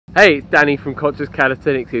Hey, it's Danny from Conscious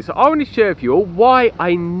Calisthenics here. So I want to share with you all why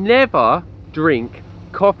I never drink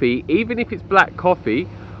coffee, even if it's black coffee,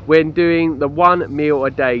 when doing the 1 meal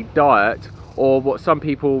a day diet, or what some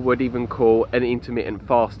people would even call an intermittent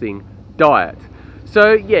fasting diet.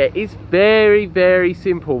 So yeah, it's very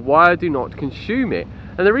simple why I do not consume it.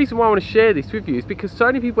 And the reason why I want to share this with you is because so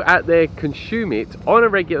many people out there consume it on a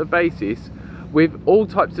regular basis with all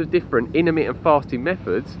types of different intermittent fasting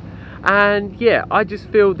methods. And yeah, I just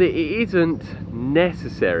feel that it isn't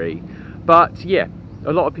necessary, but yeah,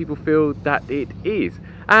 a lot of people feel that it is.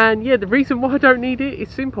 And yeah, the reason why I don't need it is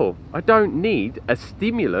simple. I don't need a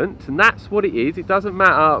stimulant, and that's what it is. It doesn't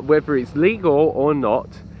matter whether it's legal or not.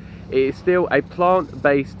 It is still a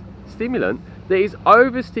plant-based stimulant that is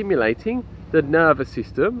overstimulating the nervous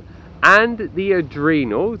system and the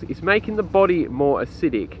adrenals. It's making the body more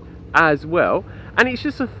acidic as well, and it's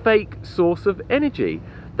just a fake source of energy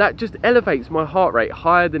that just elevates my heart rate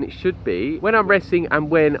higher than it should be when I'm resting and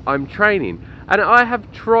when I'm training. And I have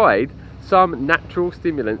tried some natural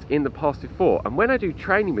stimulants in the past before, and when I do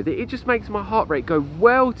training with it, it just makes my heart rate go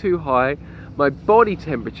well too high, my body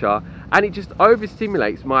temperature, and it just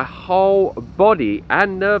overstimulates my whole body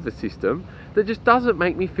and nervous system. That just doesn't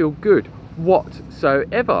make me feel good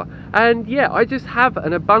whatsoever. And yeah, I just have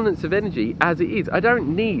an abundance of energy as it is. I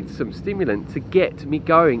don't need some stimulant to get me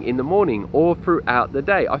going in the morning or throughout the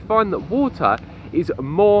day. I find that water is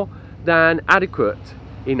more than adequate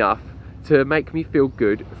enough to make me feel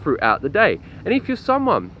good throughout the day. And if you're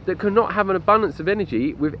someone that cannot have an abundance of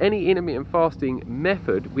energy with any intermittent fasting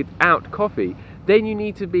method without coffee, then you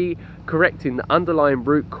need to be correcting the underlying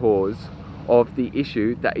root cause of the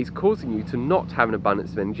issue that is causing you to not have an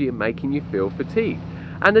abundance of energy and making you feel fatigued.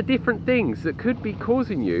 And the different things that could be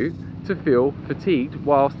causing you to feel fatigued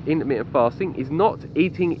whilst intermittent fasting is not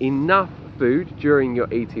eating enough food during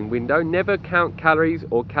your eating window. Never count calories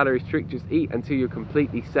or calorie restrict, just eat until you're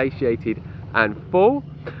completely satiated and full.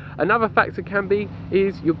 Another factor can be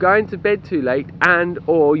is you're going to bed too late and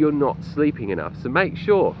or you're not sleeping enough. So make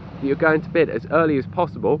sure that you're going to bed as early as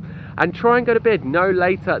possible and try and go to bed no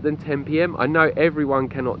later than 10 p.m. I know everyone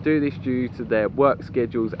cannot do this due to their work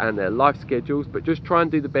schedules and their life schedules, but just try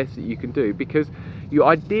and do the best that you can do, because you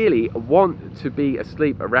ideally want to be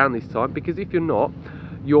asleep around this time, because if you're not,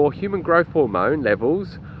 your human growth hormone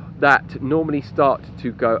levels that normally start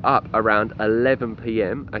to go up around 11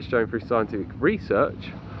 p.m. as shown through scientific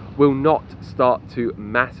research will not start to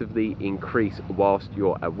massively increase whilst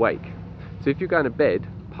you're awake. So if you're going to bed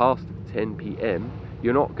past 10 p.m,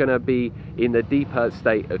 you're not going to be in the deeper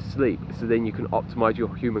state of sleep, so then you can optimize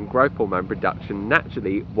your human growth hormone production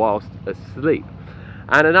naturally whilst asleep.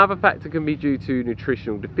 And another factor can be due to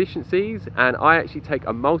nutritional deficiencies, and I actually take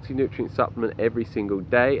a multi-nutrient supplement every single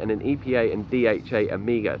day, and an EPA and DHA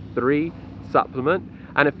omega-3 supplement,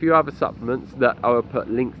 and a few other supplements that I will put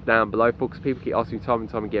links down below for, because people keep asking me time and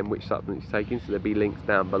time again which supplements you're taking, so there'll be links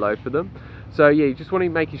down below for them. So yeah, you just want to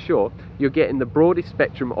be making sure you're getting the broadest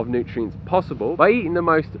spectrum of nutrients possible by eating the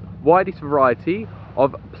most widest variety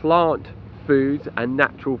of plant foods and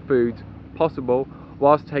natural foods possible,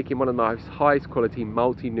 whilst taking one of the most highest quality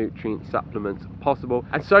multi-nutrient supplements possible.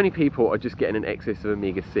 And so many people are just getting an excess of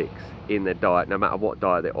omega-6 in their diet, no matter what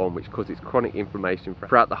diet they're on, which causes chronic inflammation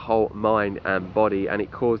throughout the whole mind and body, and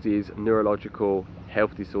it causes neurological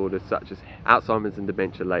health disorders such as Alzheimer's and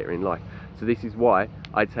dementia later in life. So this is why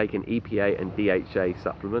I take an EPA and DHA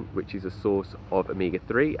supplement, which is a source of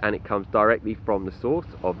omega-3, and it comes directly from the source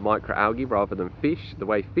of microalgae rather than fish. The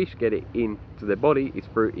way fish get it into their body is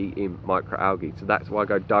through eating microalgae. So that's why I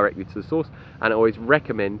go directly to the source, and I always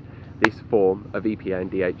recommend this form of EPA and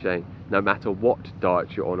DHA no matter what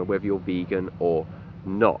diet you're on, or whether you're vegan or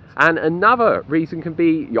not. And another reason can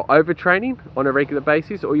be you're overtraining on a regular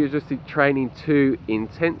basis, or you're just training too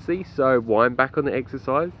intensely, so wind back on the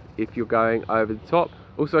exercise if you're going over the top.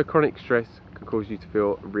 Also, chronic stress can cause you to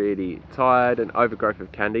feel really tired, and overgrowth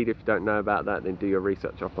of candida, if you don't know about that, then do your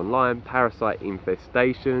research up online. Parasite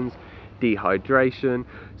infestations, dehydration.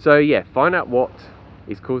 So yeah, find out what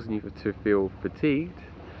is causing you to feel fatigued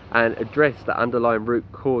and address the underlying root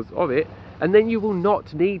cause of it, and then you will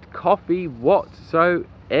not need coffee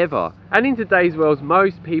whatsoever. And in today's world,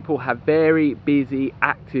 most people have very busy,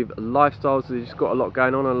 active lifestyles, so they've just got a lot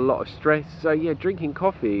going on and a lot of stress. So yeah, drinking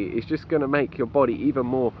coffee is just going to make your body even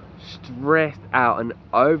more stressed out and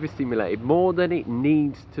overstimulated more than it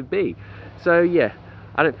needs to be. So yeah,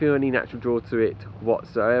 I don't feel any natural draw to it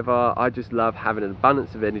whatsoever. I just love having an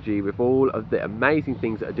abundance of energy with all of the amazing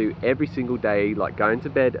things that I do every single day, like going to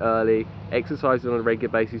bed early, exercising on a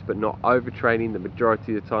regular basis but not overtraining the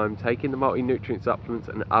majority of the time, taking the multi-nutrient supplements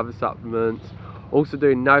and other supplements, Also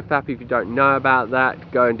doing NoFap. If you don't know about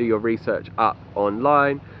that, go and do your research up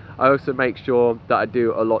online. I also make sure that I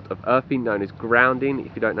do a lot of earthing, known as grounding.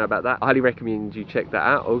 If you don't know about that, I highly recommend you check that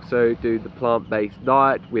out. Also do the plant-based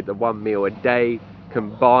diet with the 1 meal a day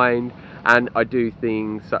combined, and I do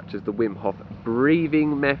things such as the Wim Hof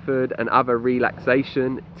breathing method and other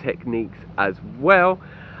relaxation techniques as well.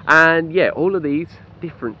 And yeah, all of these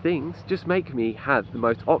different things just make me have the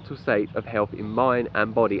most optimal state of health in mind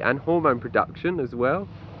and body, and hormone production as well,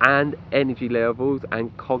 and energy levels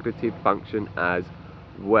and cognitive function as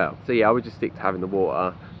well. So yeah, I would just stick to having the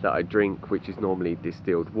water that I drink, which is normally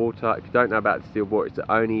distilled water. If you don't know about distilled water, it's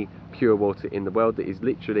the only pure water in the world that is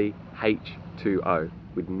literally H2O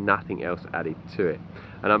with nothing else added to it.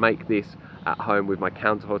 And I make this at home with my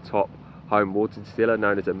countertop home water distiller,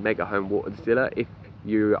 known as a mega home water distiller. If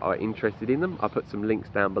you are interested in them, I'll put some links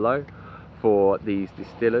down below for these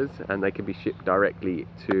distillers, and they can be shipped directly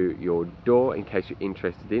to your door in case you're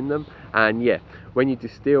interested in them. And yeah, when you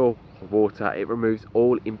distill water, it removes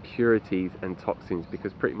all impurities and toxins,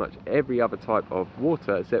 because pretty much every other type of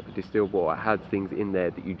water except for distilled water has things in there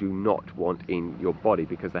that you do not want in your body,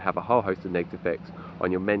 because they have a whole host of negative effects on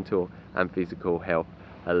your mental and physical health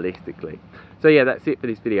holistically. So yeah, that's it for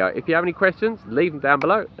this video. If you have any questions, leave them down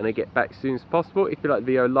below and I'll get back as soon as possible. If you like the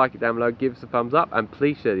video, like it down below, give us a thumbs up, and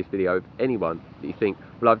please share this video with anyone that you think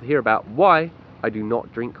would love to hear about why I do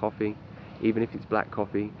not drink coffee, even if it's black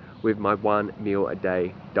coffee, with my 1 meal a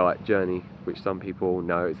day diet journey, which some people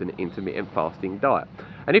know as an intermittent fasting diet.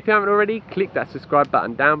 And if you haven't already, click that subscribe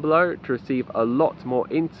button down below to receive a lot more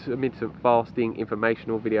intermittent fasting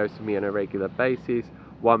informational videos from me on a regular basis.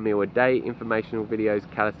 1 meal a day informational videos,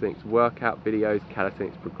 calisthenics workout videos,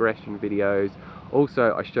 calisthenics progression videos.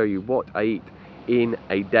 Also, I show you what I eat in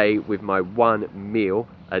a day with my 1 meal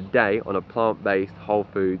a day on a plant-based, whole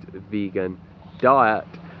foods, vegan diet,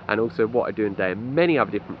 and also what I do in a day, and many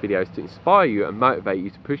other different videos to inspire you and motivate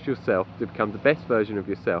you to push yourself to become the best version of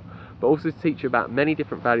yourself, but also to teach you about many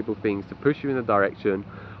different valuable things to push you in the direction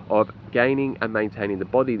of gaining and maintaining the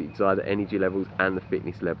body that you desire, the energy levels and the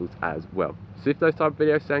fitness levels as well. So if those type of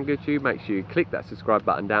videos sound good to you, make sure you click that subscribe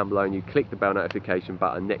button down below and you click the bell notification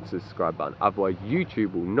button next to the subscribe button. Otherwise,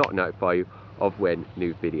 YouTube will not notify you of when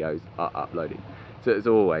new videos are uploaded. So as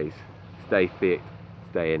always, stay fit,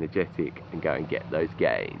 stay energetic, and go and get those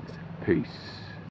gains. Peace.